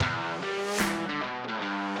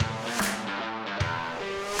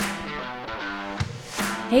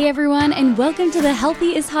Hey everyone, and welcome to the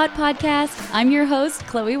Healthy is Hot podcast. I'm your host,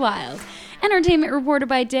 Chloe Wilde. Entertainment reporter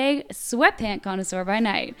by day, sweatpant connoisseur by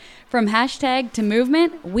night. From hashtag to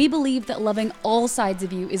movement, we believe that loving all sides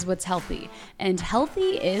of you is what's healthy, and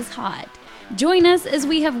healthy is hot. Join us as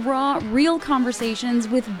we have raw, real conversations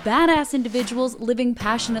with badass individuals living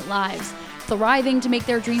passionate lives, thriving to make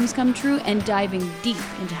their dreams come true, and diving deep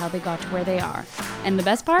into how they got to where they are. And the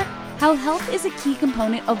best part? How health is a key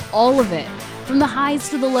component of all of it. From the highs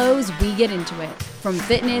to the lows, we get into it. From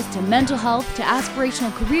fitness to mental health to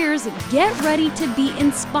aspirational careers, get ready to be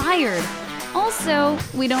inspired. Also,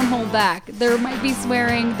 we don't hold back. There might be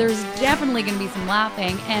swearing, there's definitely going to be some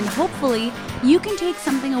laughing, and hopefully you can take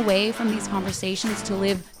something away from these conversations to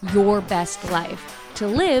live your best life, to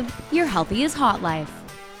live your Healthy is Hot life.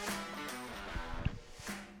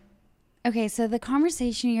 Okay, so the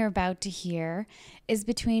conversation you're about to hear is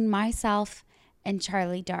between myself and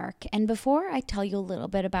Charlie Dark. And before I tell you a little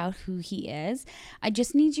bit about who he is, I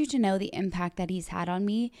just need you to know the impact that he's had on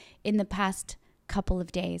me in the past couple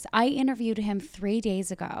of days. I interviewed him 3 days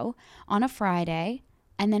ago on a Friday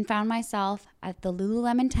and then found myself at the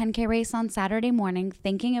Lululemon 10K race on Saturday morning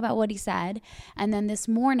thinking about what he said. And then this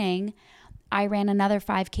morning, I ran another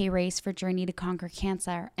 5K race for Journey to Conquer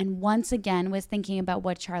Cancer and once again was thinking about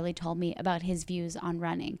what Charlie told me about his views on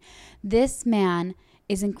running. This man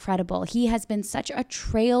is incredible. He has been such a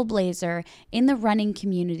trailblazer in the running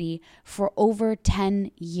community for over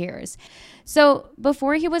 10 years. So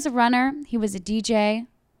before he was a runner, he was a DJ.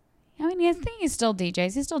 I mean, I think he still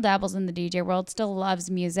DJs. He still dabbles in the DJ world, still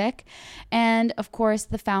loves music. And of course,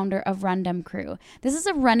 the founder of Run Dem Crew. This is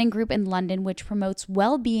a running group in London which promotes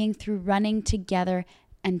well-being through running together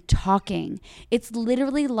and talking. It's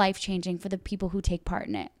literally life-changing for the people who take part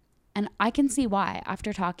in it. And I can see why.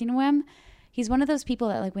 After talking to him, he's one of those people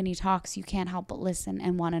that, like, when he talks, you can't help but listen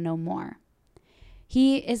and want to know more.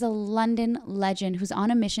 He is a London legend who's on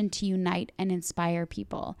a mission to unite and inspire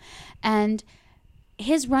people. And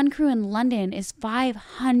his run crew in London is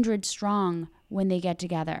 500 strong when they get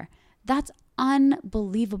together. That's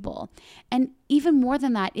unbelievable. And even more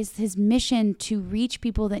than that is his mission to reach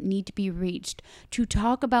people that need to be reached, to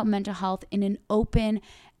talk about mental health in an open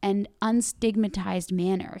and unstigmatized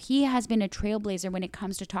manner. He has been a trailblazer when it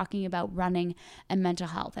comes to talking about running and mental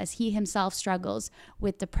health, as he himself struggles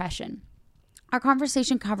with depression. Our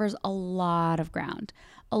conversation covers a lot of ground.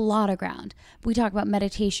 We talk about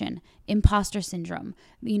meditation, imposter syndrome,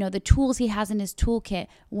 the tools he has in his toolkit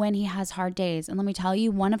when he has hard days. And let me tell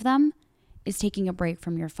you, one of them is taking a break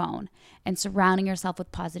from your phone and surrounding yourself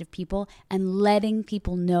with positive people and letting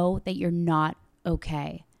people know that you're not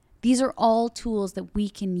okay. These are all tools that we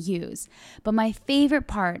can use. But my favorite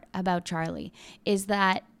part about Charlie is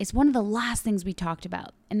that it's one of the last things we talked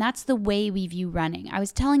about, and that's the way we view running. I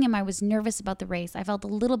was telling him I was nervous about the race. I felt a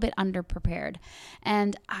little bit underprepared,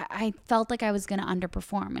 and I felt like I was going to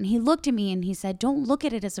underperform. And he looked at me and he said, "Don't look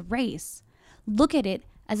at it as a race. Look at it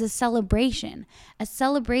as a celebration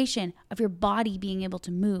of your body being able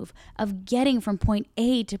to move, of getting from point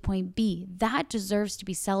A to point B. That deserves to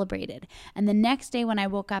be celebrated." And the next day when I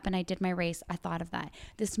woke up and I did my race, I thought of that.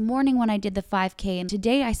 This morning when I did the 5K, and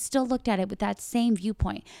today I still looked at it with that same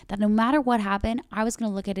viewpoint, that no matter what happened, I was going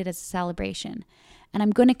to look at it as a celebration. And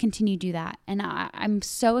I'm going to continue to do that. And I'm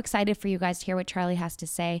so excited for you guys to hear what Charlie has to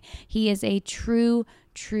say. He is a true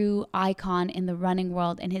icon in the running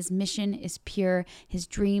world, and his mission is pure. His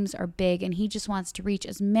dreams are big, and he just wants to reach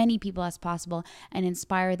as many people as possible and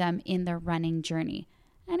inspire them in their running journey.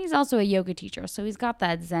 And he's also a yoga teacher, so he's got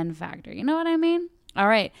that Zen factor. You know what I mean? All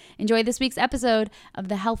right. Enjoy this week's episode of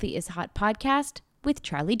the Healthy is Hot podcast with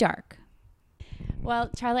Charlie Dark.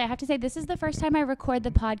 Well, Charlie, I have to say, this is the first time I record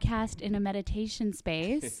the podcast in a meditation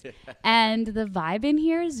space, and the vibe in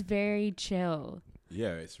here is very chill.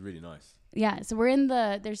 Yeah, it's really nice. Yeah, so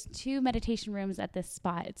there's 2 meditation rooms at this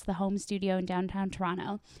spot. It's the home studio in downtown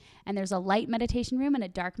Toronto, and there's a light meditation room and a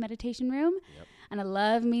dark meditation room. Yep. And I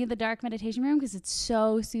love the dark meditation room because it's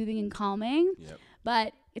so soothing and calming. Yep.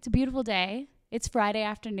 But it's a beautiful day. It's Friday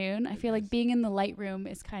afternoon. I feel like being in the light room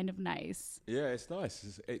is kind of nice. Yeah, it's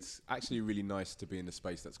nice. It's actually really nice to be in a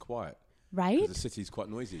space that's quiet. Right? Because the city's quite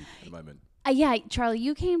noisy at the moment. Yeah, Charlie,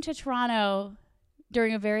 you came to Toronto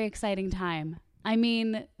during a very exciting time. I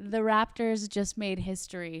mean, the Raptors just made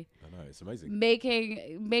history. I know, it's amazing.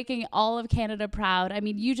 Making all of Canada proud. I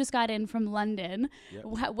mean, you just got in from London.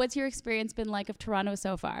 Yep. What's your experience been like of Toronto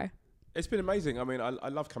so far? It's been amazing. I mean, I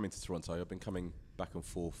love coming to Toronto. I've been coming back and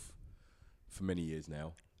forth for many years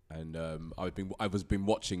now, and I've been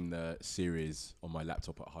watching the series on my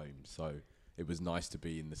laptop at home, so it was nice to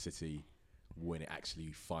be in the city when it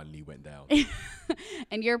actually finally went down.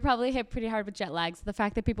 And you're probably hit pretty hard with jet lag. So the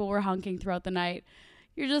fact that people were honking throughout the night,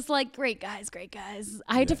 you're just like, great guys, great guys.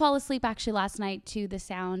 I had to fall asleep actually last night to the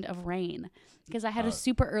sound of rain because I had a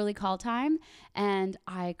super early call time and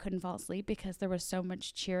I couldn't fall asleep because there was so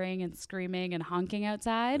much cheering and screaming and honking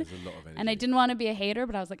outside. There's a lot of energy. And I didn't want to be a hater,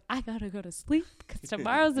 but I was like, I gotta go to sleep because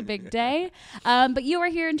tomorrow's a big day. But you are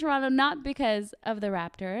here in Toronto not because of the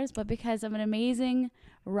Raptors, but because of an amazing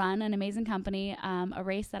run, an amazing company, a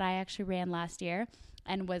race that I actually ran last year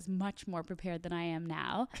and was much more prepared than I am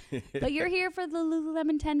now. But you're here for the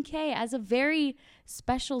Lululemon 10K as a very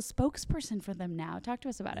special spokesperson for them now. Talk to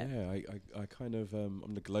us about it. Yeah, I kind of,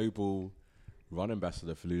 I'm the global run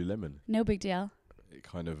ambassador for Lululemon. No big deal. It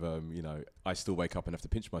kind of, I still wake up and have to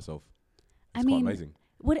pinch myself. It's quite amazing.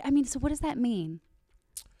 So what does that mean?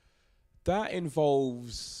 That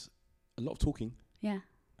involves a lot of talking. Yeah.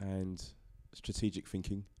 And strategic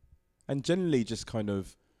thinking. And generally just kind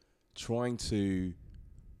of trying to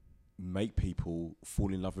make people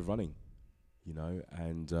fall in love with running,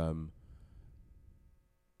 and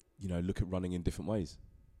look at running in different ways.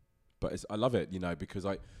 But I love it, because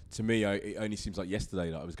to me it only seems like yesterday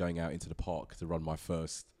that I was going out into the park to run my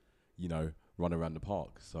first, run around the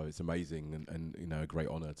park. So it's amazing and a great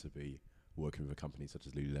honor to be working with a company such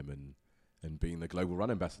as Lululemon and being the global run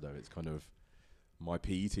ambassador. It's kind of, my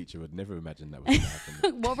PE teacher would never imagine that was going to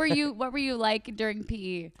happen. What were you like during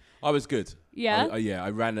PE? I was good. Yeah?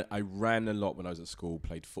 I ran a lot when I was at school,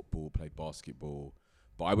 played football, played basketball.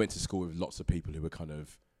 But I went to school with lots of people who were kind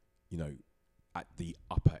of, at the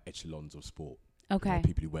upper echelons of sport. Okay.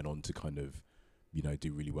 People who went on to kind of,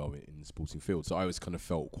 do really well in the sporting field. So I always kind of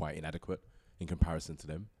felt quite inadequate in comparison to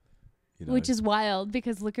them. Which is wild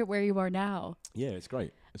because look at where you are now. Yeah, it's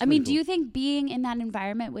great. Do you think being in that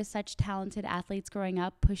environment with such talented athletes growing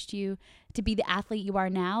up pushed you to be the athlete you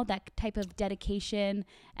are now, that type of dedication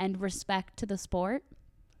and respect to the sport?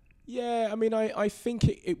 Yeah, I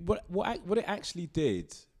think what it actually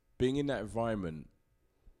did, being in that environment,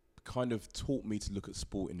 kind of taught me to look at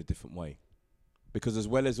sport in a different way. Because as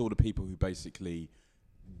well as all the people who basically,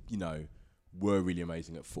 were really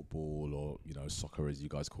amazing at football or, soccer as you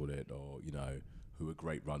guys call it, or, who were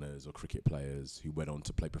great runners or cricket players who went on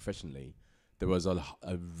to play professionally, there was a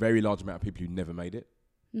very large amount of people who never made it.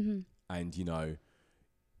 Mm-hmm. And,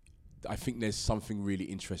 I think there's something really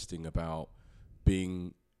interesting about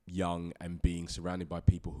being young and being surrounded by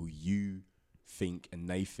people who you think and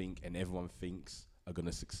they think and everyone thinks are going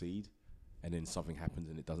to succeed. And then something happens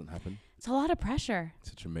and it doesn't happen. It's a lot of pressure.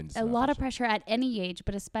 It's a tremendous amount of pressure at any age,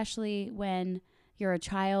 but especially when you're a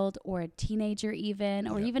child or a teenager even,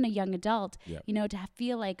 or even a young adult, to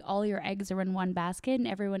feel like all your eggs are in one basket and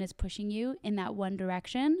everyone is pushing you in that one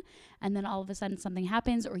direction. And then all of a sudden something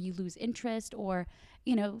happens or you lose interest or,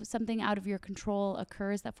 something out of your control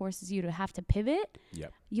occurs that forces you to have to pivot.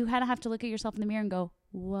 Yep. You kind of have to look at yourself in the mirror and go,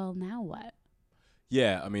 well, now what?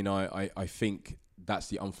 Yeah. I think that's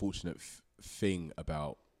the unfortunate thing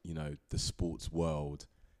about, the sports world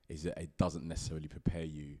is that it doesn't necessarily prepare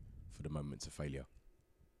you for the moments of failure.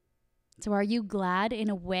 So are you glad in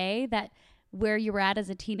a way that where you were at as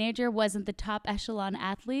a teenager wasn't the top echelon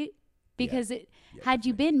athlete? Because had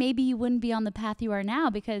you been, maybe you wouldn't be on the path you are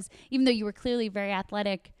now, because even though you were clearly very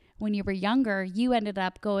athletic when you were younger, you ended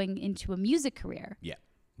up going into a music career. Yeah,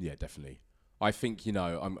 definitely. I think,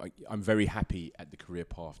 I'm very happy at the career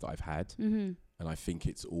path that I've had. Mm-hmm. And I think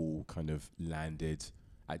it's all kind of landed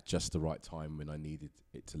at just the right time when I needed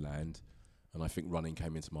it to land. And I think running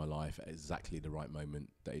came into my life at exactly the right moment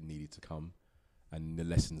that it needed to come. And the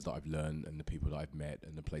lessons that I've learned and the people that I've met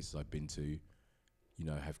and the places I've been to,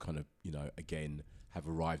 have kind of, again, have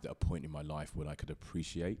arrived at a point in my life where I could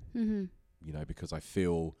appreciate, because I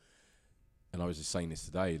feel, and I was just saying this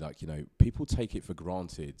today, like, people take it for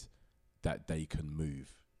granted that they can move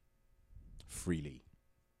freely,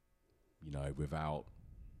 without,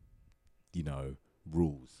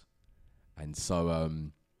 rules. And so,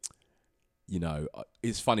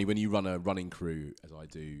 it's funny when you run a running crew, as I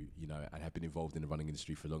do, and have been involved in the running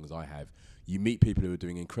industry for as long as I have, you meet people who are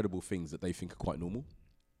doing incredible things that they think are quite normal,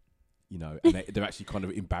 and they're actually kind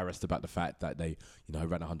of embarrassed about the fact that they,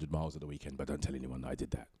 ran 100 miles at the weekend, but don't tell anyone that I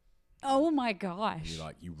did that. Oh my gosh. And you're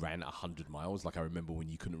like, you ran 100 miles? Like I remember when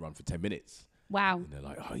you couldn't run for 10 minutes. Wow. And they're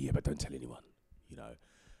like, oh yeah, but don't tell anyone,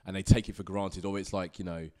 and they take it for granted. Or it's like,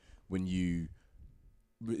 when you,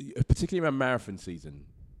 particularly around marathon season,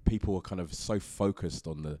 people are kind of so focused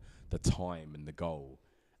on the time and the goal.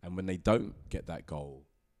 And when they don't get that goal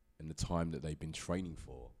and the time that they've been training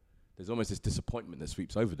for, there's almost this disappointment that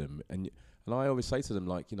sweeps over them. And I always say to them,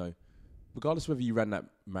 like, regardless whether you ran that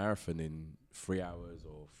marathon in 3 hours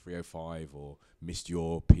or 3:05 or missed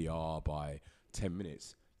your PR by 10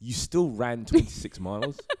 minutes, you still ran 26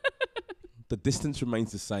 miles. The distance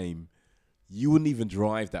remains the same. You wouldn't even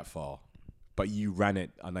drive that far, but you ran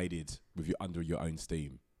it unaided with under your own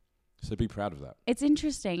steam. So be proud of that. It's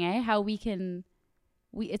interesting, how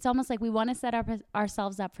it's almost like we want to set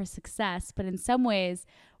ourselves up for success, but in some ways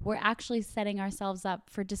we're actually setting ourselves up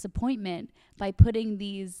for disappointment by putting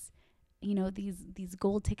these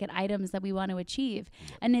goal ticket items that we want to achieve.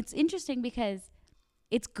 Yeah. And it's interesting because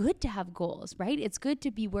it's good to have goals, right? It's good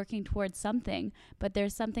to be working towards something, but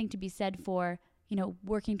there's something to be said for,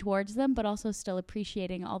 working towards them, but also still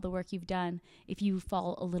appreciating all the work you've done if you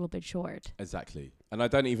fall a little bit short. Exactly. And I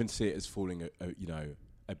don't even see it as falling,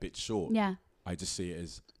 a bit short. Yeah. I just see it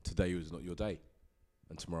as today was not your day,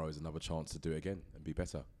 and tomorrow is another chance to do it again and be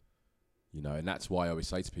better. And that's why I always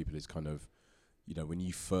say to people is kind of, when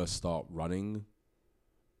you first start running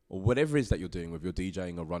or whatever it is that you're doing, whether you're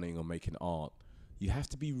DJing or running or making art, you have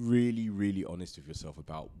to be really, really honest with yourself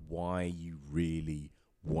about why you really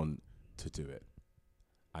want to do it.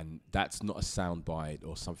 And that's not a soundbite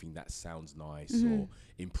or something that sounds nice or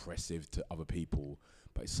impressive to other people,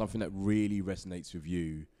 but it's something that really resonates with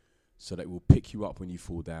you, so that it will pick you up when you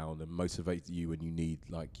fall down and motivate you when you need,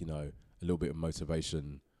 a little bit of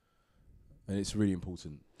motivation. And it's really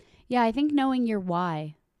important. Yeah, I think knowing your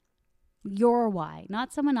why,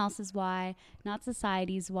 not someone else's why, not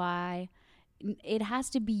society's why. It has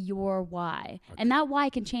to be your why. Okay. And that why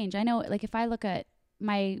can change. I know, if I look at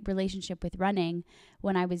my relationship with running,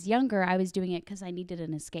 when I was younger, I was doing it because I needed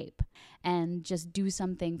an escape and just do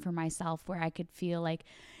something for myself where I could feel like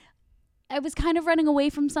I was kind of running away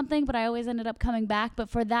from something, but I always ended up coming back. But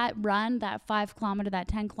for that run, that 5 kilometer, that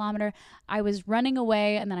 10 kilometer, I was running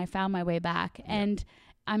away and then I found my way back. Yeah. And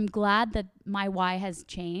I'm glad that my why has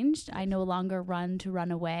changed. I no longer run to run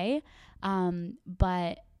away.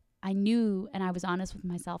 But I knew, and I was honest with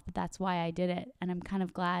myself, that that's why I did it. And I'm kind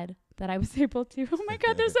of glad that I was able to. Oh my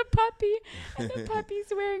God, there's a puppy. And the puppy's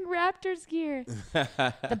wearing Raptors gear.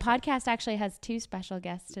 The podcast actually has 2 special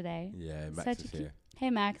guests today. Yeah, Max is here. Hey,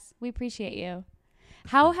 Max, we appreciate you.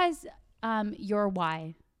 How has your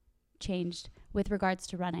why changed with regards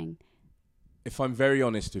to running? If I'm very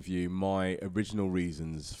honest with you, my original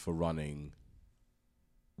reasons for running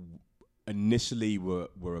initially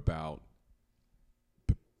were about,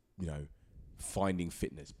 finding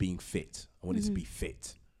fitness, being fit. I wanted to be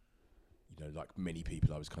fit. Like many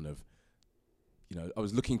people, I was kind of, I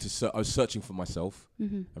was I was searching for myself,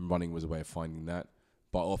 and running was a way of finding that.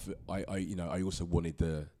 But I also wanted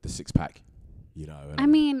the 6-pack, I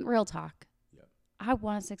mean, real talk. Yeah. I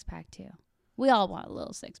want a 6-pack too. We all want a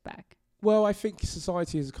little 6-pack. Well, I think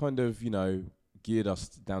society has kind of, geared us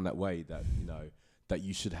down that way that, that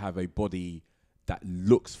you should have a body that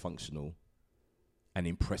looks functional and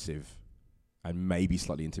impressive and maybe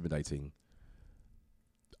slightly intimidating.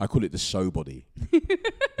 I call it the show body.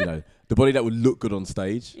 The body that would look good on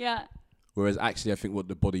stage. Yeah. Whereas actually I think what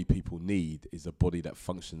the body people need is a body that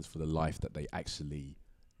functions for the life that they actually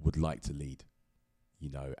would like to lead.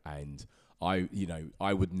 And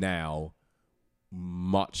I would now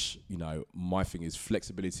much, my thing is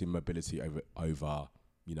flexibility and mobility over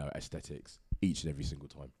aesthetics each and every single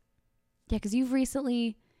time. Yeah, because you've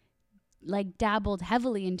recently dabbled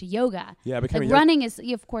heavily into yoga. Yeah, becoming running is,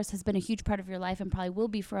 of course, has been a huge part of your life and probably will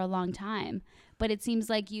be for a long time. But it seems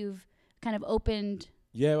like you've kind of opened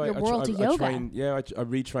your world to yoga. I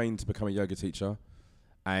retrained to become a yoga teacher,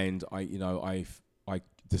 and I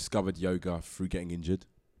discovered yoga through getting injured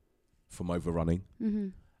from overrunning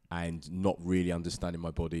and not really understanding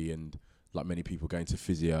my body, and like many people going to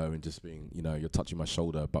physio and just being, you're touching my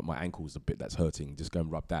shoulder, but my ankle's the bit that's hurting, just go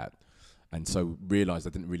and rub that. And so realised I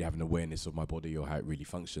didn't really have an awareness of my body or how it really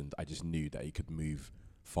functioned. I just knew that it could move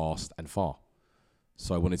fast and far.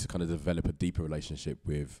 So I wanted to kind of develop a deeper relationship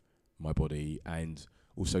with my body and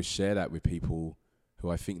also share that with people who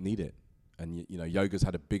I think need it. And, yoga's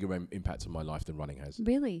had a bigger impact on my life than running has.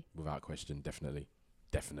 Really? Without question, definitely.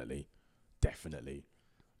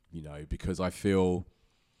 Because I feel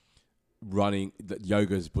running, that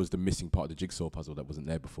yoga was the missing part of the jigsaw puzzle that wasn't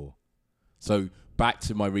there before. So back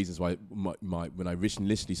to my reasons why when I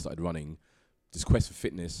initially started running, this quest for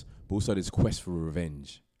fitness, but also this quest for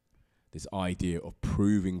revenge, this idea of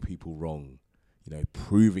proving people wrong,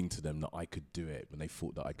 proving to them that I could do it when they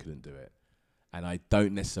thought that I couldn't do it. And I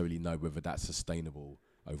don't necessarily know whether that's sustainable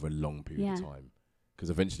over a long period of time. Because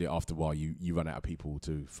eventually, after a while, you run out of people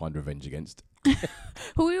to find revenge against.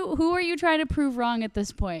 Who are you trying to prove wrong at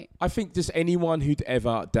this point? I think just anyone who'd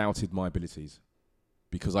ever doubted my abilities.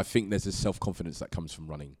 Because I think there's a self-confidence that comes from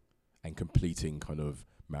running. and completing kind of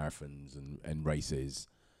marathons and races,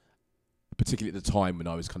 particularly at the time when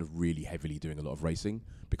I was kind of really heavily doing a lot of racing,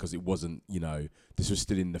 because it wasn't, this was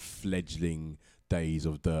still in the fledgling days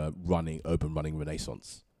of the urban running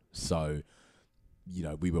renaissance. So,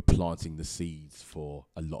 we were planting the seeds for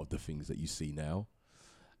a lot of the things that you see now.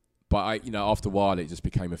 But after a while, it just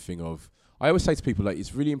became a thing of, I always say to people, like,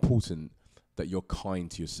 it's really important that you're kind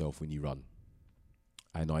to yourself when you run.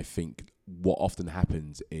 And I think what often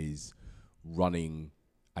happens is running,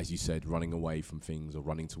 as you said, running away from things, or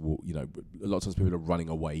running toward, a lot of times people are running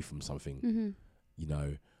away from something,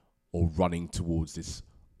 or running towards this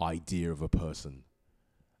idea of a person,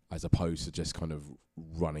 as opposed to just kind of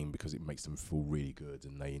running because it makes them feel really good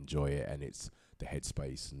and they enjoy it and it's the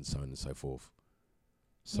headspace and so on and so forth.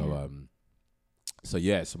 So, so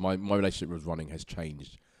my relationship with running has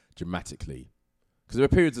changed dramatically. Because there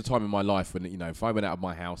were periods of time in my life when, if I went out of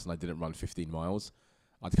my house and I didn't run 15 miles,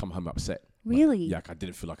 I'd come home upset. Really? I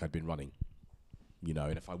didn't feel like I'd been running,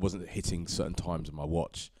 and if I wasn't hitting certain times on my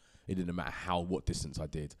watch, it didn't matter what distance I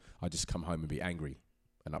did, I'd just come home and be angry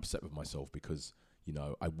and upset with myself because,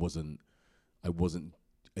 I wasn't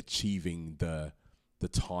achieving the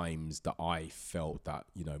times that I felt that,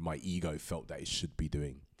 my ego felt that it should be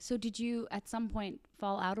doing. So did you at some point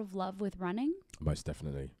fall out of love with running? Most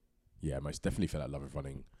definitely. Yeah, most definitely fell out of love with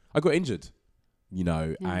running. I got injured,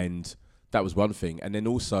 and that was one thing. And then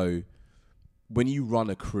also, when you run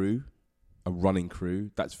a running crew,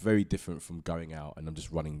 that's very different from going out and I'm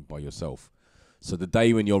just running by yourself. So the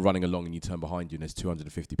day when you're running along and you turn behind you and there's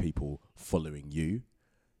 250 people following you,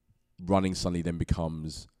 running suddenly then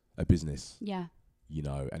becomes a business. Yeah.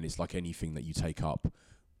 And it's like anything that you take up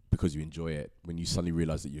because you enjoy it. When you suddenly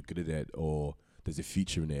realize that you're good at it or there's a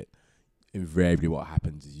future in it, invariably what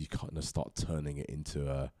happens is you kind of start turning it into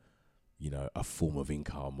a form of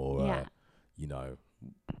income or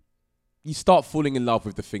you start falling in love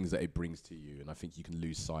with the things that it brings to you. And I think you can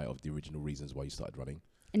lose sight of the original reasons why you started running.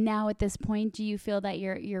 And now at this point, do you feel that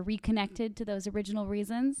you're reconnected to those original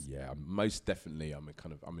reasons? Yeah, most definitely. I'm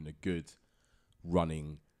in a good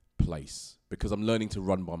running place because I'm learning to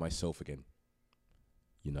run by myself again.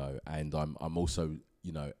 And I'm also,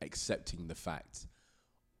 accepting the fact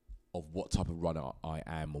of what type of runner I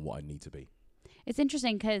am and what I need to be. It's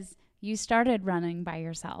interesting because you started running by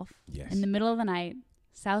yourself. Yes. In the middle of the night,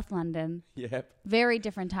 South London. Yep. Very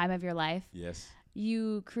different time of your life. Yes.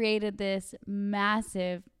 You created this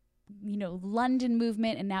massive, London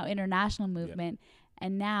movement and now international movement. Yep.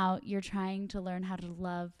 And now you're trying to learn how to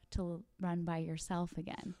love to run by yourself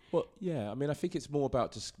again. Well, yeah. I mean, I think it's more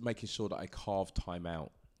about just making sure that I carve time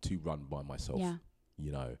out to run by myself. Yeah.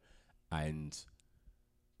 And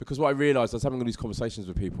because what I realised, I was having all these conversations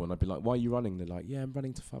with people and I'd be like, why are you running? They're like, yeah, I'm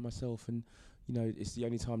running to find myself. And, it's the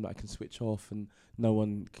only time that I can switch off and no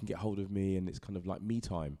one can get hold of me. And it's kind of like me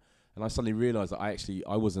time. And I suddenly realised that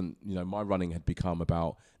I wasn't, my running had become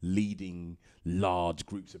about leading large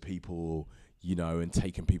groups of people, and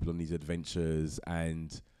taking people on these adventures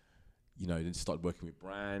and, then started working with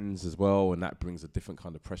brands as well. And that brings a different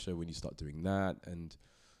kind of pressure when you start doing that. And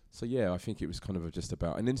so, yeah, I think it was kind of just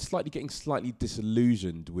about, and then getting slightly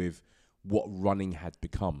disillusioned with what running had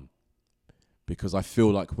become. Because I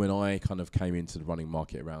feel like when I kind of came into the running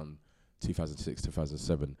market around 2006,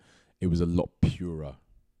 2007, it was a lot purer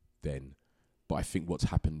then. But I think what's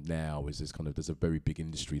happened now is there's a very big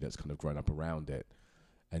industry that's kind of grown up around it.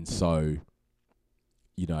 And so,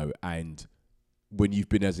 and when you've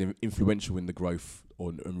been as influential in the growth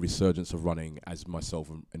and resurgence of running as myself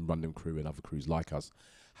and Run Dem Crew and other crews like us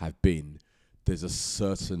have been, there's a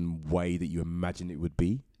certain way that you imagine it would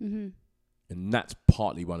be. Mm-hmm. And that's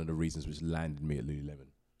partly one of the reasons which landed me at Lululemon,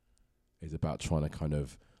 is about trying to kind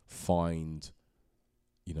of find,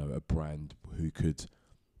 a brand who could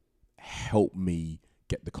help me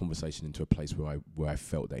get the conversation into a place where I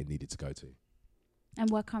felt that it needed to go to. And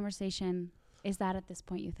what conversation is that at this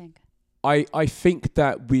point, you think? I think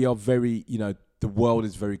that we are very, the world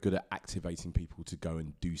is very good at activating people to go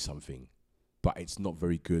and do something, but it's not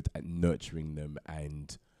very good at nurturing them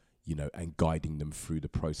and guiding them through the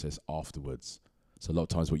process afterwards. So a lot of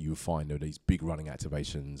times what you will find are these big running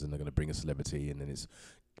activations and they're going to bring a celebrity and then it's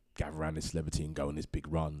gather around this celebrity and go on this big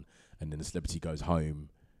run. And then the celebrity goes home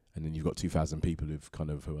and then you've got 2,000 people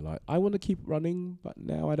who are like, I want to keep running, but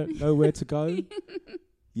now I don't know where to go.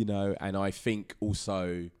 And I think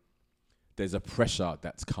also there's a pressure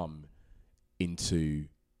that's come into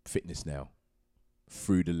fitness now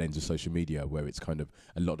through the lens of social media, where it's kind of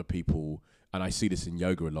a lot of people, and I see this in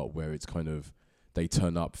yoga a lot, where it's kind of, they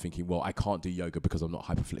turn up thinking, well, I can't do yoga because I'm not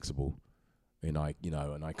hyper flexible. And I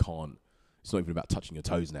can't, it's not even about touching your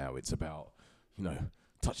toes now. It's about,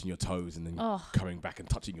 touching your toes and then Oh. coming back and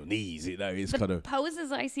touching your knees. You know, it's The kind of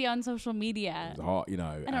poses I see on social media. hard. You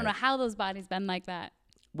know, I don't know how those bodies bend like that.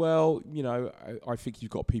 Well, you know, I think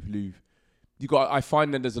you've got people I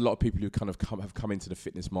find that there's a lot of people who kind of have come into the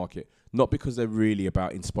fitness market not because they're really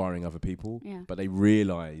about inspiring other people, but they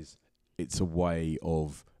realise it's a way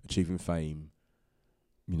of achieving fame,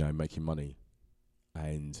 you know, making money,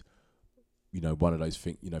 and you know, one of those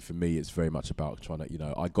things. You know, for me, it's very much about trying to. You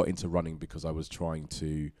know, I got into running because I was trying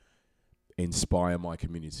to inspire my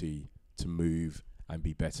community to move and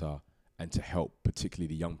be better, and to help particularly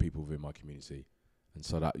the young people within my community. And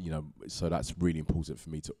so that, you know, so that's really important for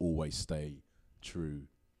me to always stay true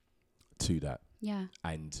to that. Yeah.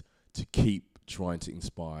 And to keep trying to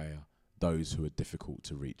inspire those who are difficult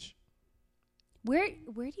to reach. Where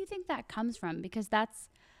do you think that comes from? Because that's,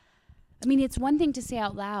 I mean, it's one thing to say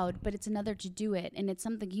out loud, but it's another to do it. And it's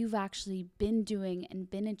something you've actually been doing and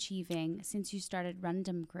been achieving since you started Run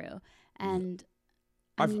Dem Crew. And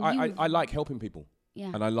I like helping people.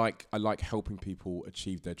 Yeah. And I like helping people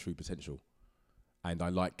achieve their true potential. And I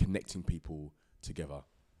like connecting people together.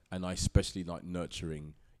 And I especially like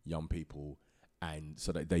nurturing young people, and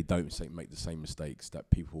so that they don't make the same mistakes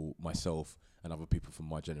that people, myself and other people from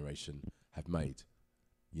my generation have made.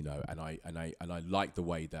 You know, and I like the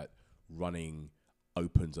way that running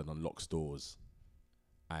opens and unlocks doors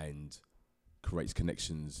and creates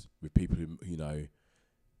connections with people who, you know,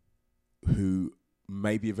 who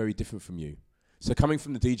maybe are very different from you. So coming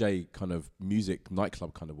from the DJ kind of music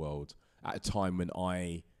nightclub kind of world at a time when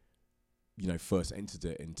I, you know, first entered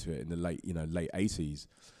into it in the late 80s,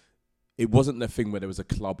 it wasn't a thing where there was a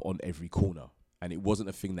club on every corner, and it wasn't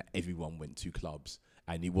a thing that everyone went to clubs,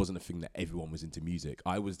 and it wasn't a thing that everyone was into music.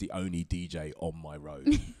 I was the only DJ on my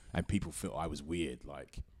road, and people felt I was weird.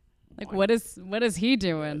 Like what is he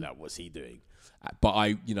doing? That was he doing? But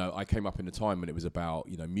I came up in a time when it was about,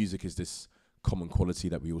 you know, music is this common quality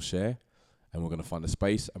that we all share, and we're going to find a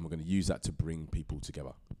space, and we're going to use that to bring people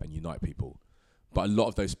together and unite people. But a lot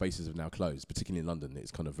of those spaces have now closed, particularly in London.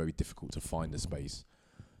 It's kind of very difficult to find a space.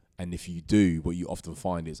 And if you do, what you often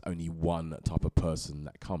find is only one type of person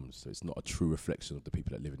that comes. So it's not a true reflection of the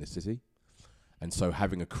people that live in the city. And so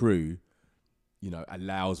having a crew, you know,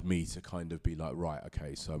 allows me to kind of be like, right,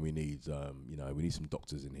 okay, so we need some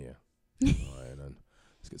doctors in here. Right, and then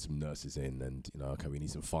let's get some nurses in, and, you know, okay, we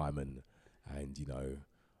need some firemen, and, you know,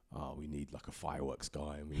 we need like a fireworks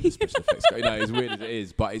guy, and we need a special effects guy. You know, as weird as it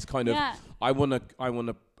is, but it's kind of, I want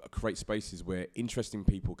to create spaces where interesting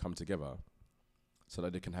people come together so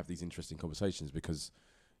that they can have these interesting conversations, because,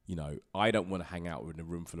 you know, I don't want to hang out in a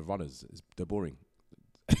room full of runners. They're boring.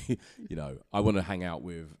 You know, I want to hang out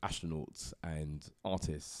with astronauts and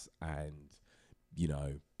artists and, you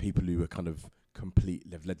know, people who are kind of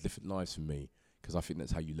they've led different lives from me, because I think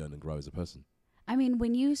that's how you learn and grow as a person. I mean,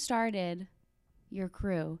 when you started your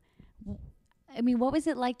crew, I mean, what was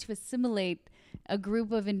it like to assimilate a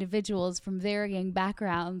group of individuals from varying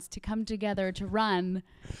backgrounds to come together to run,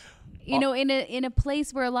 you know, in a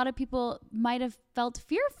place where a lot of people might have felt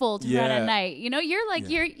fearful to run at night? You know, you're like,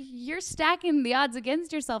 you're stacking the odds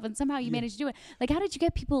against yourself, and somehow you managed to do it. Like, how did you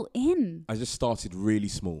get people in? I just started really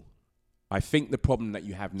small. I think the problem that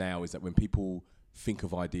you have now is that when people think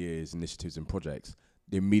of ideas, initiatives and projects,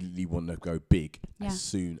 they immediately want to go big as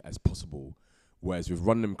soon as possible. Whereas with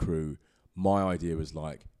Run Dem Crew, my idea was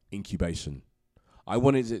like incubation. I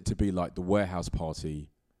wanted it to be like the warehouse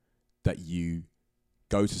party that you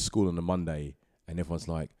go to school on a Monday and everyone's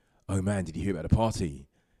like, oh man, did you hear about the party?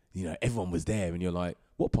 You know, everyone was there, and you're like,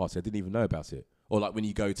 what party? I didn't even know about it. Or like when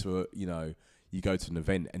you go to you go to an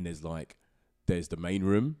event and there's the main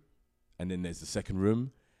room, and then there's the second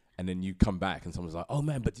room, and then you come back and someone's like, oh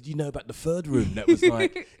man, but did you know about the third room that was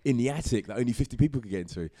like in the attic that only 50 people could get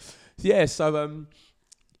into? So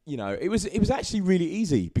you know, it was actually really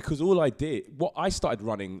easy, because all I did, I started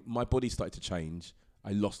running, my body started to change.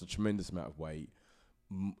 I lost a tremendous amount of weight.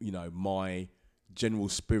 You know, my general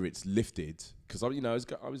spirits lifted, because I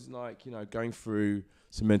was like, you know, going through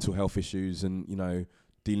some mental health issues, and, you know,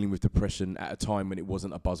 dealing with depression at a time when it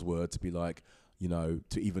wasn't a buzzword to be like, you know,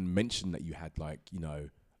 to even mention that you had, like, you know,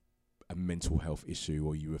 a mental health issue,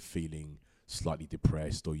 or you were feeling slightly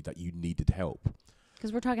depressed, or that you needed help.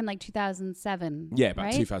 Because we're talking like 2007. Yeah, about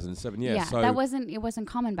right? 2007. Yeah. So it wasn't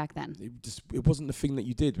common back then. It wasn't the thing that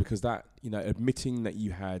you did, because that, you know, admitting that you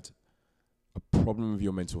had a problem with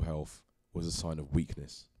your mental health was a sign of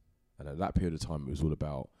weakness. And at that period of time, it was all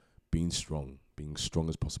about being strong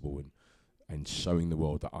as possible, and showing the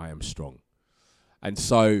world that I am strong. And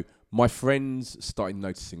so my friends started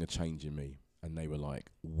noticing a change in me, and they were like,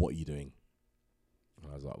 what are you doing?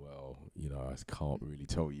 I was like, well, I can't really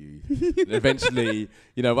tell you. And eventually,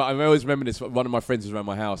 but I always remember this. One of my friends was around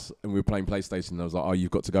my house and we were playing PlayStation. And I was like, oh,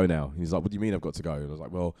 you've got to go now. And he's like, what do you mean I've got to go? And I was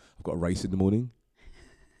like, well, I've got a race in the morning.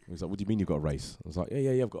 He was like, what do you mean you've got a race? I was like,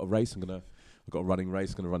 yeah, I've got a race. I've got a running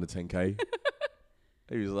race. I'm going to run the 10K.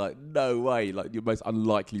 He was like, no way. Like, you're the most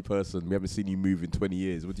unlikely person. We haven't seen you move in 20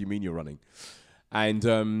 years. What do you mean you're running?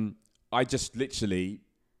 And I just literally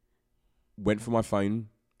went for my phone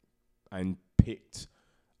and picked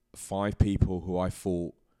 5 people who I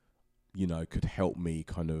thought, could help me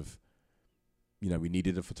kind of, we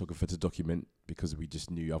needed a photographer to document because we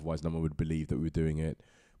just knew otherwise no one would believe that we were doing it.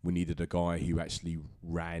 We needed a guy who actually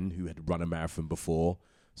who had run a marathon before.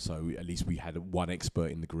 So at least we had one expert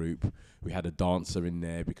in the group. We had a dancer in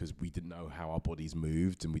there because we didn't know how our bodies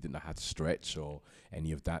moved and we didn't know how to stretch or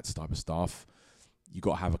any of that type of stuff. You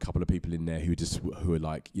got to have a couple of people in there who are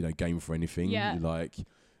like, game for anything. Yeah.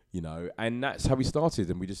 And that's how we started.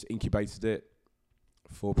 And we just incubated it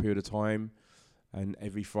for a period of time. And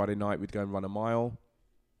every Friday night we'd go and run a mile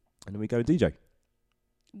and then we'd go and DJ.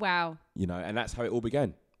 Wow. And that's how it all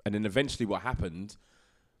began. And then eventually what happened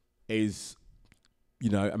is,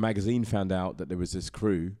 a magazine found out that there was this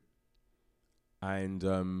crew, and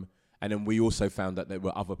then we also found that there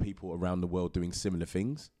were other people around the world doing similar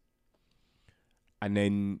things. And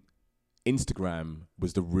then Instagram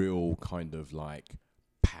was the real kind of like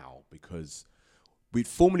pow, because we'd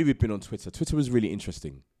been on Twitter. Twitter was really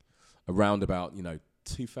interesting around about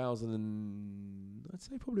 2000 I'd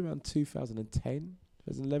say probably around 2010,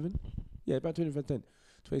 2011. Yeah, about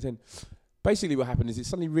 2010. Basically what happened is it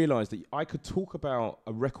suddenly realised that I could talk about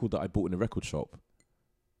a record that I bought in a record shop,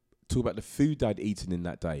 talk about the food I'd eaten in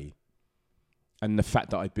that day, and the fact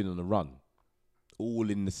that I'd been on a run, all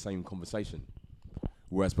in the same conversation.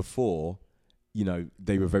 Whereas before,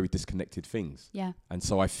 they were very disconnected things. Yeah. And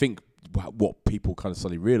so I think what people kind of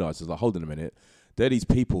suddenly realised is like, hold on a minute, they're these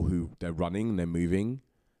people who they're running, they're moving,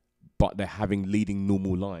 but they're leading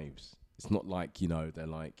normal lives. It's not like, they're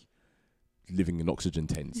like living in oxygen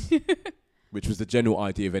tents. Which was the general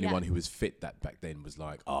idea of anyone who was fit that back then was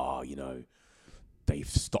like, they've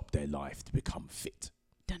stopped their life to become fit.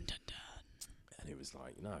 Dun, dun, dun. And it was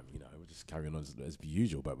like, no, we're just carrying on as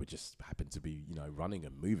usual, but we just happened to be, running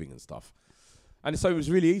and moving and stuff. And so it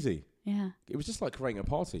was really easy. Yeah. It was just like creating a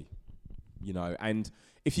party, and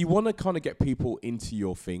if you want to kind of get people into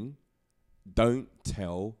your thing, don't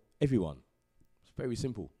tell everyone. It's very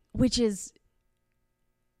simple. Which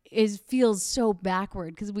feels so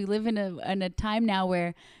backward because we live in a time now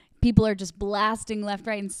where people are just blasting left,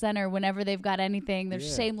 right, and center whenever they've got anything.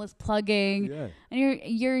 There's shameless plugging, and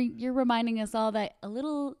you're reminding us all that a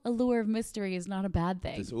little allure of mystery is not a bad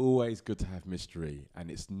thing. It's always good to have mystery,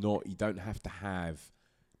 and it's not. You don't have to have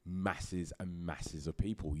masses and masses of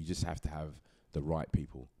people. You just have to have the right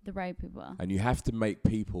people. The right people. And you have to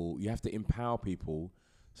empower people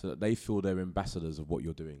so that they feel they're ambassadors of what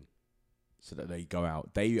you're doing. So that they go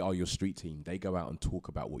out. They are your street team. They go out and talk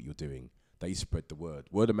about what you're doing. They spread the word.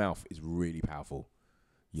 Word of mouth is really powerful.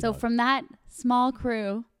 So from that small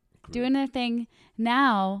crew doing their thing,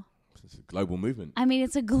 now... It's a global movement. I mean,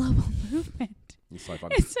 it's a global movement. It's so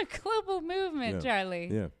funny. It's a global movement, Charlie.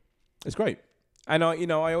 Yeah. It's great. And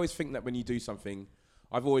I always think that when you do something...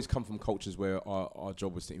 I've always come from cultures where our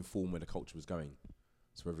job was to inform where the culture was going.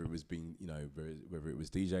 So whether it was whether it was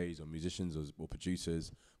DJs or musicians or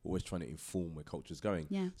producers, we're always trying to inform where culture's going.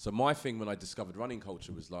 Yeah. So my thing when I discovered running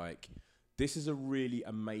culture was like, this is a really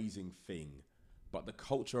amazing thing, but the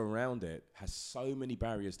culture around it has so many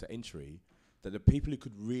barriers to entry that the people who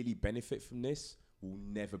could really benefit from this will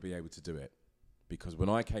never be able to do it. Because when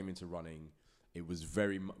I came into running, it was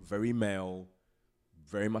very, very male,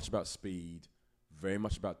 very much about speed, very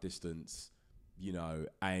much about distance,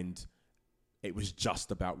 and it was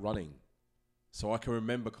just about running. So I can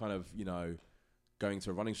remember kind of, going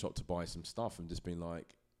to a running shop to buy some stuff and just being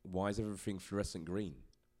like, why is everything fluorescent green?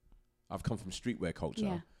 I've come from streetwear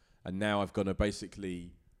culture and now I've got to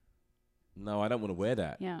basically, no, I don't want to wear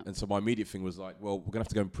that. Yeah. And so my immediate thing was like, well, we're going to have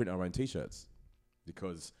to go and print our own T-shirts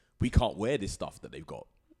because we can't wear this stuff that they've got.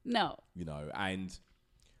 No. And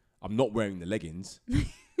I'm not wearing the leggings.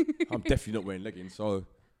 I'm definitely not wearing leggings. So,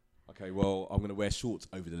 okay, well, I'm going to wear shorts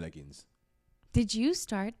over the leggings. Did you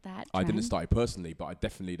start that trend? I didn't start it personally, but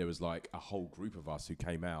there was like a whole group of us who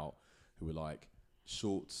came out who were like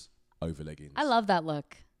shorts over leggings. I love that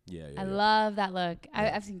look. Yeah. I love that look.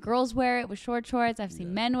 Yeah. I've seen girls wear it with short shorts. I've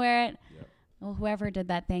seen men wear it. Yeah. Well, whoever did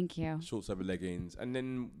that, thank you. Shorts over leggings. And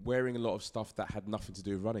then wearing a lot of stuff that had nothing to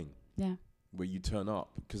do with running. Yeah. Where you turn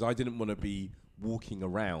up. Because I didn't want to be walking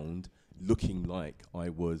around looking like I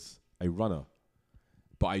was a runner.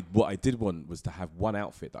 But what I did want was to have one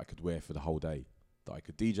outfit that I could wear for the whole day, that I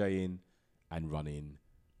could DJ in and run in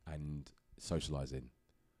and socialize in.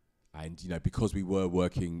 And, because we were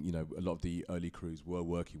working, a lot of the early crews were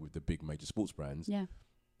working with the big major sports brands. Yeah.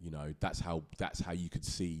 That's how you could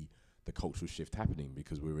see the cultural shift happening,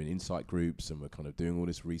 because we were in insight groups and we're kind of doing all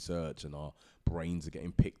this research and our brains are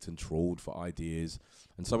getting picked and trawled for ideas.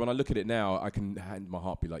 And so when I look at it now, I can hand my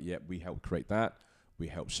heart be like, yeah, we helped create that. We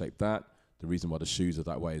helped shape that. The reason why the shoes are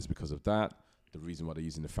that way is because of that. The reason why they're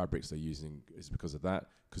using the fabrics they're using is because of that.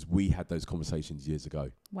 Because we had those conversations years ago.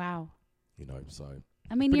 Wow. So.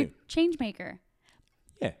 I mean, you're a change maker.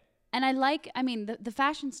 Yeah. And the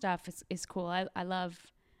fashion stuff is cool.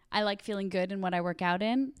 I like feeling good in what I work out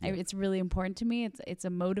in. Yeah. It's really important to me. It's a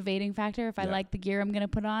motivating factor. If I like the gear I'm going to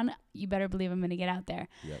put on, you better believe I'm going to get out there.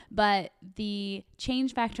 Yeah. But the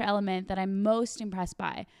change factor element that I'm most impressed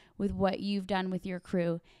by with what you've done with your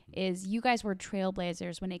crew is you guys were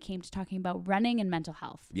trailblazers when it came to talking about running and mental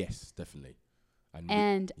health. Yes, definitely. I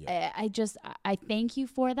thank you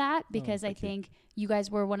for that, because I think you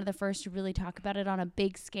guys were one of the first to really talk about it on a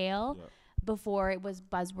big scale. Yeah. Before it was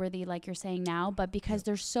buzzworthy like you're saying now, but because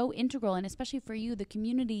they're so integral, and especially for you, the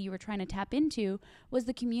community you were trying to tap into was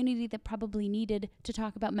the community that probably needed to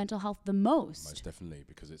talk about mental health the most. Most definitely,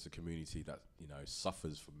 because it's a community that,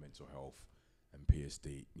 suffers from mental health and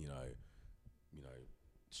PSD,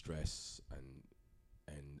 stress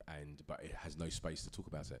but it has no space to talk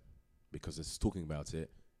about it, because it's talking about it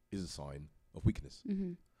is a sign of weakness.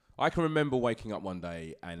 Mm-hmm. I can remember waking up one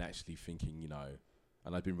day and actually thinking,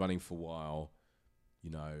 and I'd been running for a while,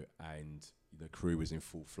 and the crew was in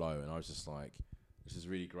full flow. And I was just like, this is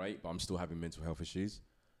really great, but I'm still having mental health issues.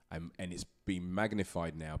 And it's been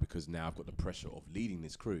magnified now, because now I've got the pressure of leading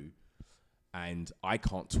this crew. And I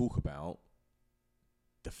can't talk about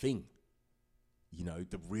the thing,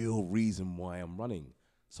 the real reason why I'm running.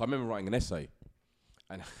 So I remember writing an essay.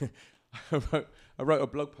 And I wrote a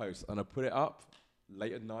blog post, and I put it up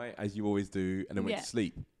late at night, as you always do, and then went to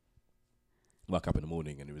sleep. Woke up in the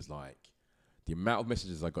morning, and it was like, the amount of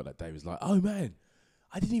messages I got that day was like, oh man,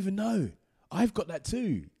 I didn't even know. I've got that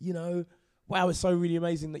too. Wow, it's so really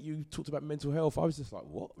amazing that you talked about mental health. I was just like,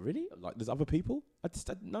 what, really? Like, there's other people? I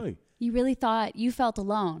didn't know. You really thought you felt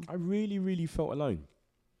alone. I really, really felt alone.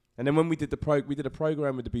 And then when we did we did a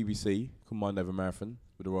program with the BBC called Mind Over Marathon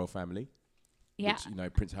with the royal family. Yeah.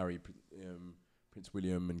 Which, Prince Harry, Prince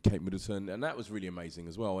William and Kate Middleton. And that was really amazing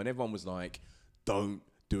as well. And everyone was like, don't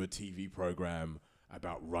do a TV program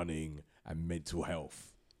about running and mental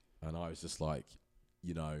health. And I was just like,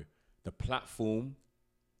 the platform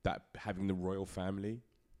that having the royal family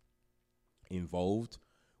involved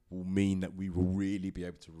will mean that we will really be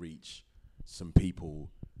able to reach some people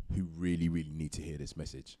who really, really need to hear this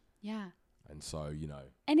message. Yeah. And so,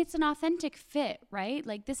 And it's an authentic fit, right?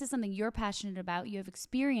 Like, this is something you're passionate about, you have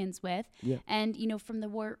experience with. Yeah. And, from the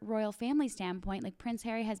royal family standpoint, like, Prince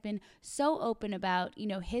Harry has been so open about,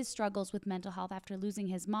 his struggles with mental health after losing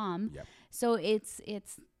his mom. Yep. So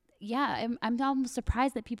I'm almost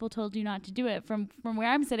surprised that people told you not to do it. From where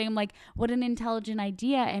I'm sitting, I'm like, what an intelligent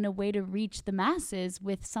idea and a way to reach the masses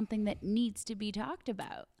with something that needs to be talked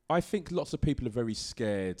about. I think lots of people are very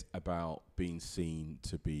scared about being seen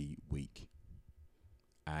to be weak,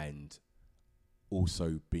 and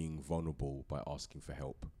also being vulnerable by asking for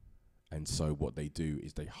help. And so what they do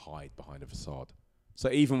is they hide behind a facade.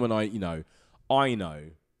 So even when I know,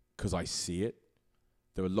 because I see it,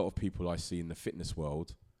 there are a lot of people I see in the fitness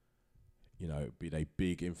world, be they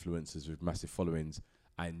big influencers with massive followings,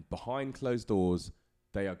 and behind closed doors,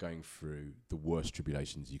 they are going through the worst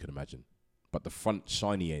tribulations you can imagine. But the front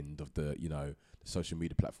shiny end of the, the social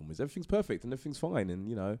media platform is everything's perfect and everything's fine.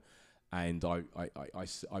 And, and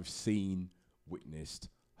I've seen, witnessed,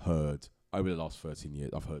 heard over the last 13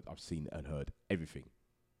 years, I've seen and heard everything,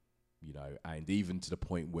 and even to the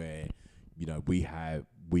point where,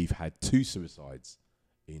 we've had 2 suicides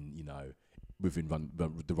in, within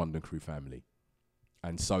the Run Dem Crew family.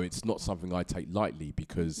 And so it's not something I take lightly,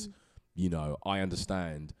 because, I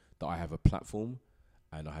understand that I have a platform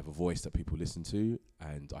and I have a voice that people listen to,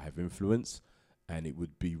 and I have influence, and it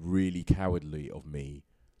would be really cowardly of me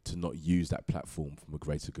to not use that platform from a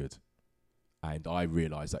greater good. And I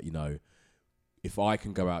realise that, if I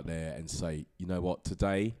can go out there and say, you know what,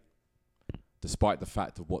 today, despite the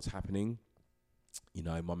fact of what's happening,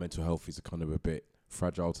 my mental health is kind of a bit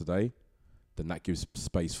fragile today, then that gives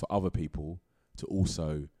space for other people to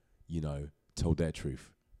also, tell their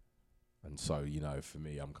truth. And so, for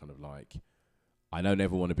me, I'm kind of like, I don't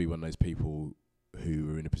ever want to be one of those people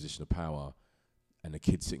who are in a position of power and a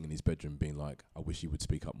kid sitting in his bedroom being like, I wish he would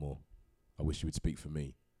speak up more. I wish he would speak for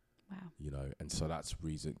me. Wow. you know, and so that's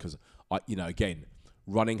reason, because again,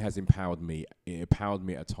 running has empowered me. It empowered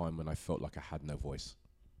me at a time when I felt like I had no voice.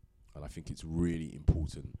 And I think it's really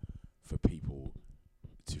important for people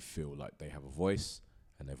to feel like they have a voice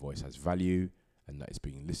and their voice has value and that it's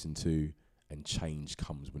being listened to, and change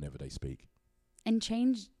comes whenever they speak. And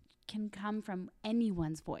change can come from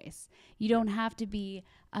anyone's voice. You don't have to be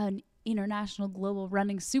an international global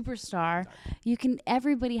running superstar.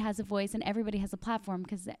 Everybody has a voice and everybody has a platform,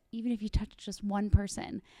 because even if you touch just one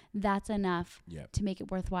person, that's enough to make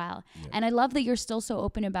it worthwhile. And I love that you're still so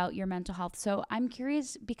open about your mental health. So I'm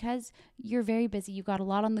curious, because you're very busy, you've got a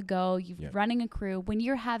lot on the go, you're running a crew. When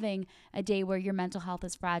you're having a day where your mental health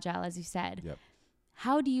is fragile, as you said,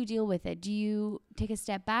 how do you deal with it? Do you take a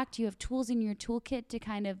step back? Do you have tools in your toolkit to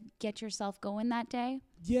kind of get yourself going that day?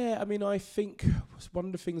 Yeah, I mean, I think one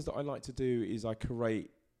of the things that I like to do is I'm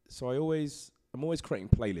always creating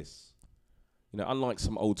playlists. You know, unlike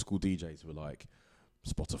some old school DJs who are like,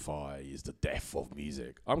 Spotify is the death of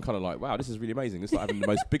music. I'm kind of like, wow, this is really amazing. It's like having the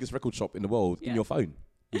most biggest record shop in the world in your phone.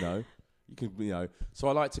 You know, So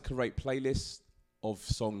I like to create playlists of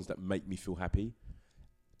songs that make me feel happy,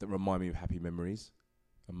 that remind me of happy memories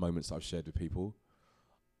and moments that I've shared with people.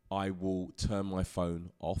 I will turn my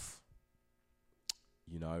phone off,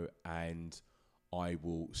 and I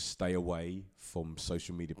will stay away from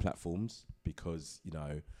social media platforms, because,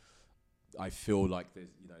 I feel like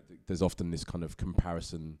there's often this kind of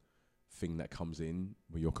comparison thing that comes in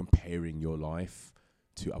where you're comparing your life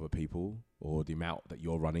to other people, or the amount that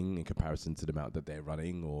you're running in comparison to the amount that they're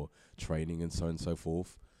running or training, and so on and so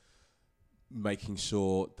forth. Making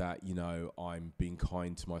sure that, I'm being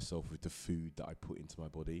kind to myself with the food that I put into my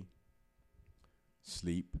body.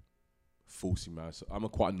 Sleep, forcing myself. I'm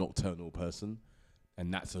quite a nocturnal person,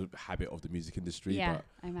 and that's a habit of the music industry. Yeah, but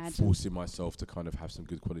I imagine. Forcing myself to kind of have some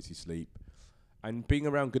good quality sleep and being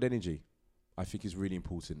around good energy, I think, is really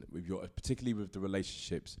important, particularly with the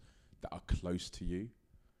relationships that are close to you.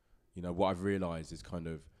 What I've realized is kind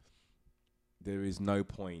of there is no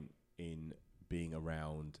point in being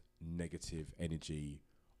around negative energy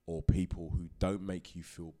or people who don't make you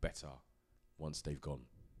feel better once they've gone.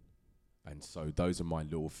 And so those are my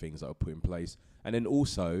little things that I put in place. And then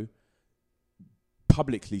also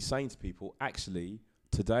publicly saying to people, actually,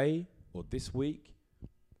 today or this week,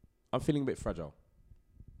 I'm feeling a bit fragile.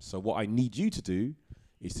 So what I need you to do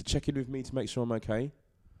is to check in with me to make sure I'm okay.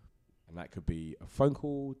 And that could be a phone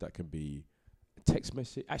call, that can be a text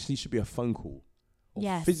message. Actually, it should be a phone call.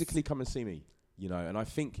 Or physically come and see me. And I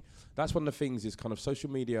think that's one of the things is kind of social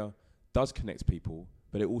media does connect people,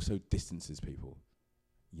 but it also distances people,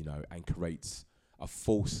 and creates a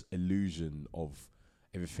false illusion of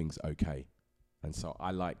everything's okay. And so I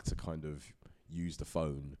like to kind of use the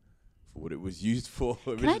phone for what it was used for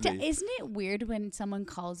originally. Isn't it weird when someone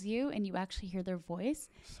calls you and you actually hear their voice?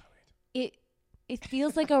 So weird. It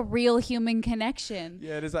feels like a real human connection.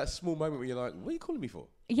 Yeah, there's that small moment where you're like, what are you calling me for?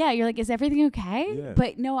 Yeah, you're like, is everything okay? Yeah.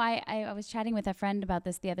 But no, I was chatting with a friend about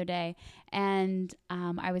this the other day, and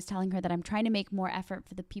I was telling her that I'm trying to make more effort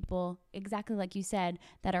for the people, exactly like you said,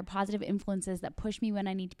 that are positive influences that push me when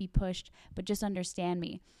I need to be pushed, but just understand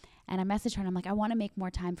me. And I messaged her and I'm like, I want to make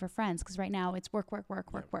more time for friends, because right now it's work.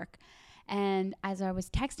 And as I was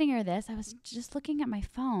texting her this, I was just looking at my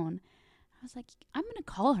phone. I was like, I'm going to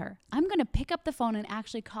call her. I'm going to pick up the phone and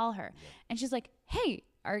actually call her. Yeah. And she's like, hey,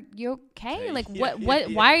 are you okay? Like,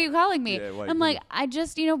 why are you calling me? Yeah, I'm like, I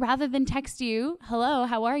just, rather than text you, hello,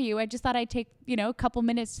 how are you? I just thought I'd take, a couple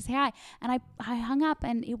minutes to say hi. And I hung up,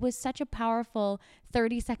 and it was such a powerful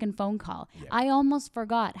 30-second phone call. Yeah. I almost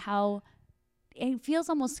forgot how it feels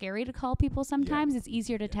almost scary to call people sometimes. Yeah. It's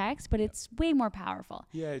easier to text, but it's way more powerful.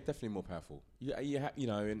 Yeah, definitely more powerful. Yeah,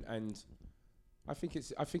 and I think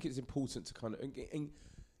it's important to kind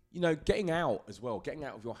of, getting out as well, getting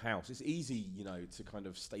out of your house. It's easy, to kind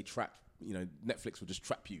of stay trapped. Netflix will just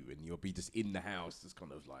trap you and you'll be just in the house. Just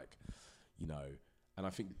kind of like, and I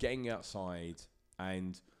think getting outside,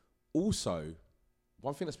 and also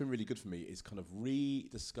one thing that's been really good for me is kind of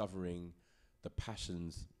rediscovering the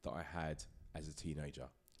passions that I had as a teenager.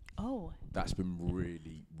 Oh. That's been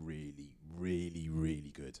really, really, really,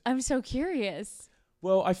 really good. I'm so curious.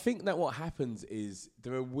 Well, I think that what happens is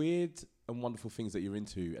there are weird and wonderful things that you're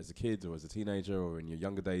into as a kid or as a teenager or in your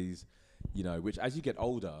younger days, which as you get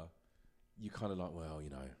older, you kind of like, well,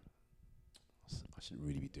 I shouldn't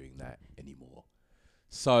really be doing that anymore.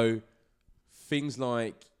 So things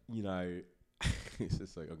like, it's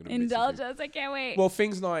just like, I'm going to indulge us. I can't wait. Well,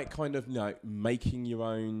 things like kind of, making your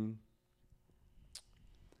own,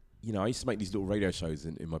 I used to make these little radio shows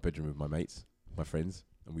in my bedroom with my mates, my friends.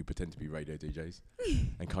 And we pretend to be radio DJs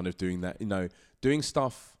and kind of doing that, doing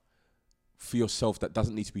stuff for yourself that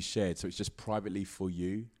doesn't need to be shared. So it's just privately for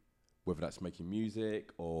you, whether that's making music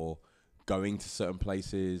or going to certain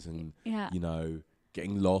places and, you know,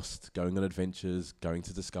 getting lost, going on adventures, going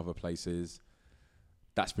to discover places.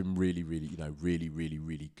 That's been really, really, you know, really, really,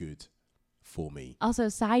 really good for me. Also,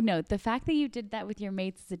 side note, the fact that you did that with your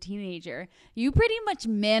mates as a teenager, you pretty much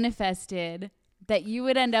manifested that you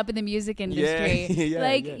would end up in the music industry.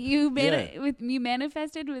 You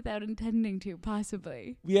manifested without intending to,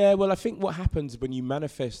 possibly. Yeah, well, I think what happens when you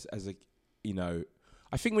manifest as a, you know,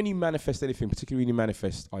 I think when you manifest anything, particularly when you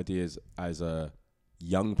manifest ideas as a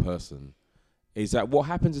young person, is that what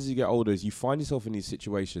happens as you get older is you find yourself in these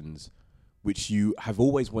situations which you have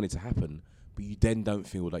always wanted to happen, but you then don't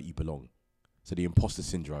feel like you belong. So the imposter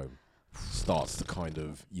syndrome starts to kind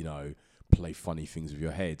of, you know, play funny things with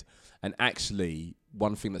your head. And actually,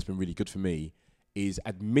 one thing that's been really good for me is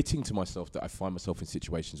admitting to myself that I find myself in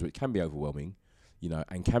situations where it can be overwhelming, you know,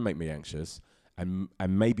 and can make me anxious, and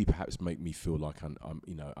maybe perhaps make me feel like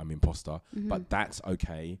I'm imposter. Mm-hmm. But that's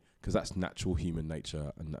okay, because that's natural human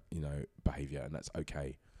nature and, you know, behavior, and that's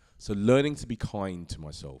okay. So learning to be kind to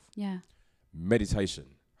myself. Yeah. Meditation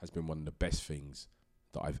has been one of the best things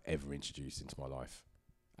that I've ever introduced into my life.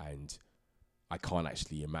 And I can't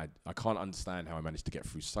actually imagine, I can't understand how I managed to get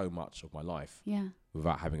through so much of my life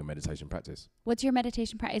without having a meditation practice. What's your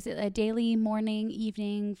meditation practice? Is it a daily, morning,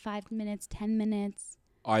 evening, 5 minutes, 10 minutes?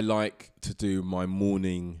 I like to do my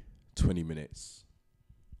morning 20 minutes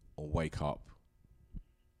or wake up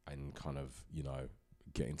and kind of, you know,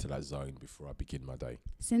 get into that zone before I begin my day.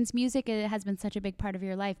 Since music has been such a big part of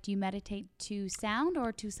your life, do you meditate to sound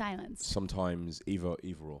or to silence? Sometimes either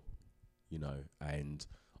or, you know, and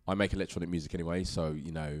I make electronic music anyway, so,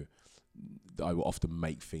 you know, I will often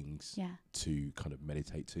make things to kind of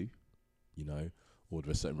meditate to, you know, or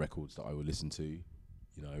there are certain records that I will listen to,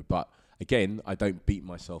 you know, but again, I don't beat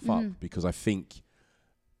myself up, because I think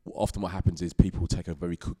often what happens is people take a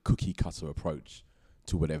very cookie cutter approach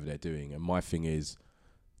to whatever they're doing. And my thing is,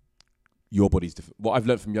 your body's different. What I've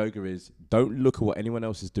learned from yoga is don't look at what anyone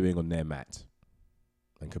else is doing on their mat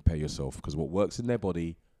and compare yourself, because what works in their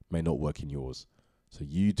body may not work in yours. So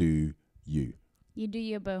you do you. You do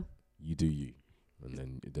you, boo. You do you.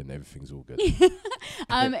 And then everything's all good.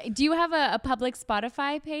 Do you have a public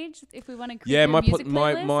Spotify page if we want to create my music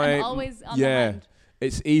playlist? I'm always on the hunt.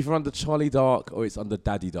 It's either under Charlie Dark or it's under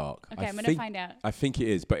Daddy Dark. Okay, I'm going to find out. I think it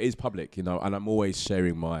is, but it is public, you know, and I'm always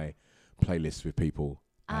sharing my playlist with people.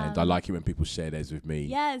 And I like it when people share theirs with me.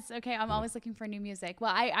 Yes. Okay. I'm always looking for new music.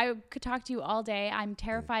 Well, I could talk to you all day. I'm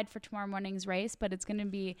terrified for tomorrow morning's race, but it's gonna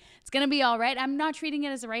be all right. I'm not treating it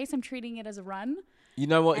as a race. I'm treating it as a run. You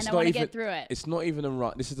know what? And I want to get through it. It's not even a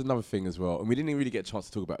run. This is another thing as well, and we didn't even really get a chance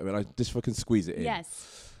to talk about it. But I just fucking squeeze it in.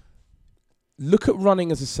 Yes. Look at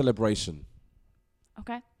running as a celebration.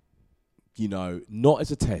 Okay. You know, not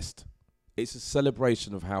as a test. It's a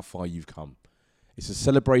celebration of how far you've come. It's a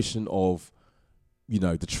celebration of, you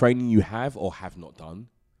know, the training you have or have not done,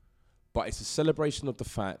 but it's a celebration of the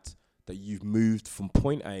fact that you've moved from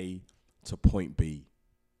point A to point B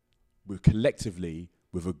collectively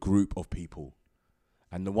with a group of people.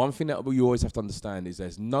 And the one thing that we always have to understand is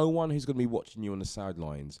there's no one who's going to be watching you on the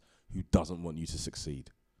sidelines who doesn't want you to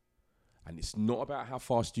succeed. And it's not about how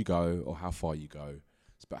fast you go or how far you go.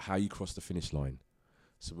 It's about how you cross the finish line.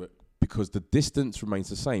 So because the distance remains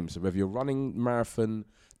the same. So whether you're running marathon,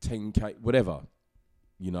 10K, whatever,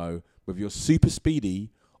 you know, whether you're super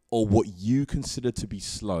speedy or what you consider to be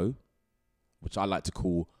slow, which I like to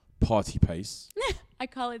call party pace. I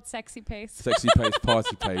call it sexy pace. Sexy pace,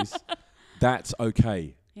 party pace. That's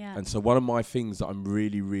okay. Yeah. And so one of my things that I'm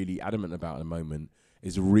really, really adamant about at the moment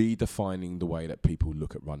is redefining the way that people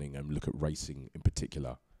look at running and look at racing in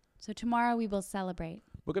particular. So tomorrow we will celebrate.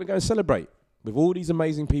 We're going to go and celebrate with all these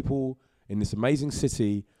amazing people in this amazing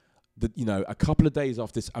city that, you know, a couple of days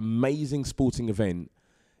after this amazing sporting event,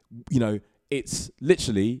 you know, it's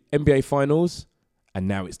literally NBA finals and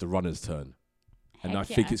now it's the runners' turn. And I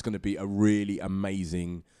think it's going to be a really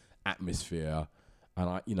amazing atmosphere. And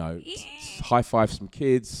I, you know, high five some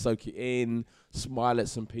kids, soak it in, smile at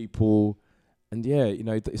some people. And yeah, you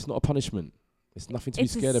know, it's not a punishment. It's nothing to be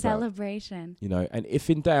scared about. It's a celebration. You know, and if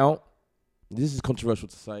in doubt, this is controversial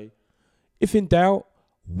to say, if in doubt,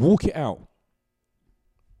 walk it out.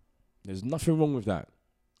 There's nothing wrong with that.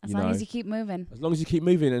 As long as you keep moving. As long as you keep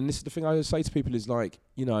moving. And this is the thing I always say to people is like,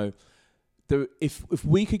 you know, if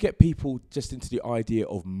we could get people just into the idea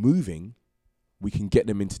of moving, we can get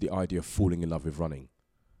them into the idea of falling in love with running.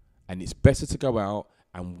 And it's better to go out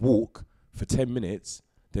and walk for 10 minutes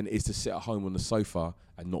than it is to sit at home on the sofa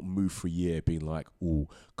and not move for a year being like, oh,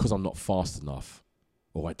 because I'm not fast enough,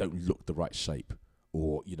 or I don't look the right shape,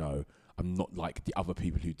 or, you know, I'm not like the other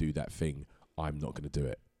people who do that thing. I'm not going to do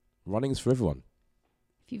it. Running is for everyone.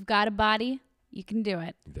 If you've got a body, you can do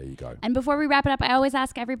it. There you go. And before we wrap it up, I always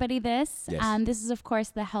ask everybody this. Yes. This is, of course,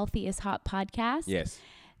 the Healthy is Hot podcast. Yes.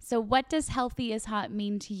 So what does healthy is hot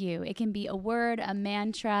mean to you? It can be a word, a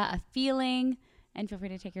mantra, a feeling. And feel free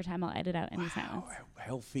to take your time. I'll edit out any silence.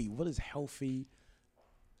 Healthy. What is healthy?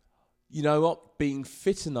 You know what? Being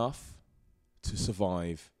fit enough to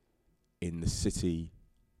survive in the city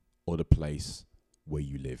or the place where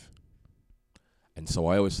you live. And so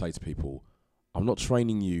I always say to people, I'm not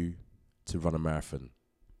training you to run a marathon.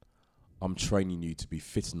 I'm training you to be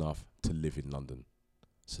fit enough to live in London.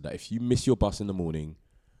 So that if you miss your bus in the morning,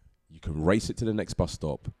 you can race it to the next bus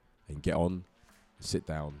stop and get on and sit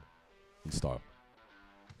down in style.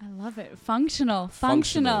 I love it. Functional.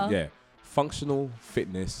 Yeah. Functional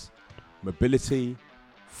fitness, mobility,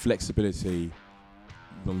 flexibility,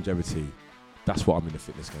 longevity. That's what I'm in the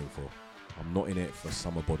fitness game for. I'm not in it for a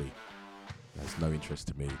summer body. That's no interest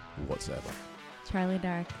to me whatsoever. Charlie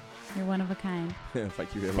Dark, you're one of a kind.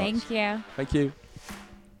 Thank you very much. Thank you. Thank you.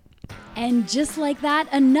 And just like that,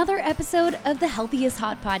 another episode of the Healthy is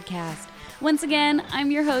Hot podcast. Once again,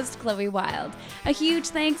 I'm your host, Chloe Wilde. A huge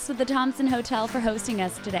thanks to the Thompson Hotel for hosting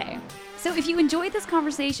us today. So if you enjoyed this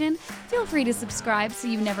conversation, feel free to subscribe so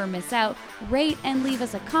you never miss out, rate and leave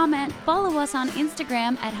us a comment, follow us on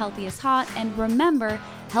Instagram at Healthy is Hot, and remember,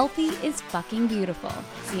 healthy is fucking beautiful.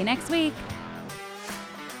 See you next week.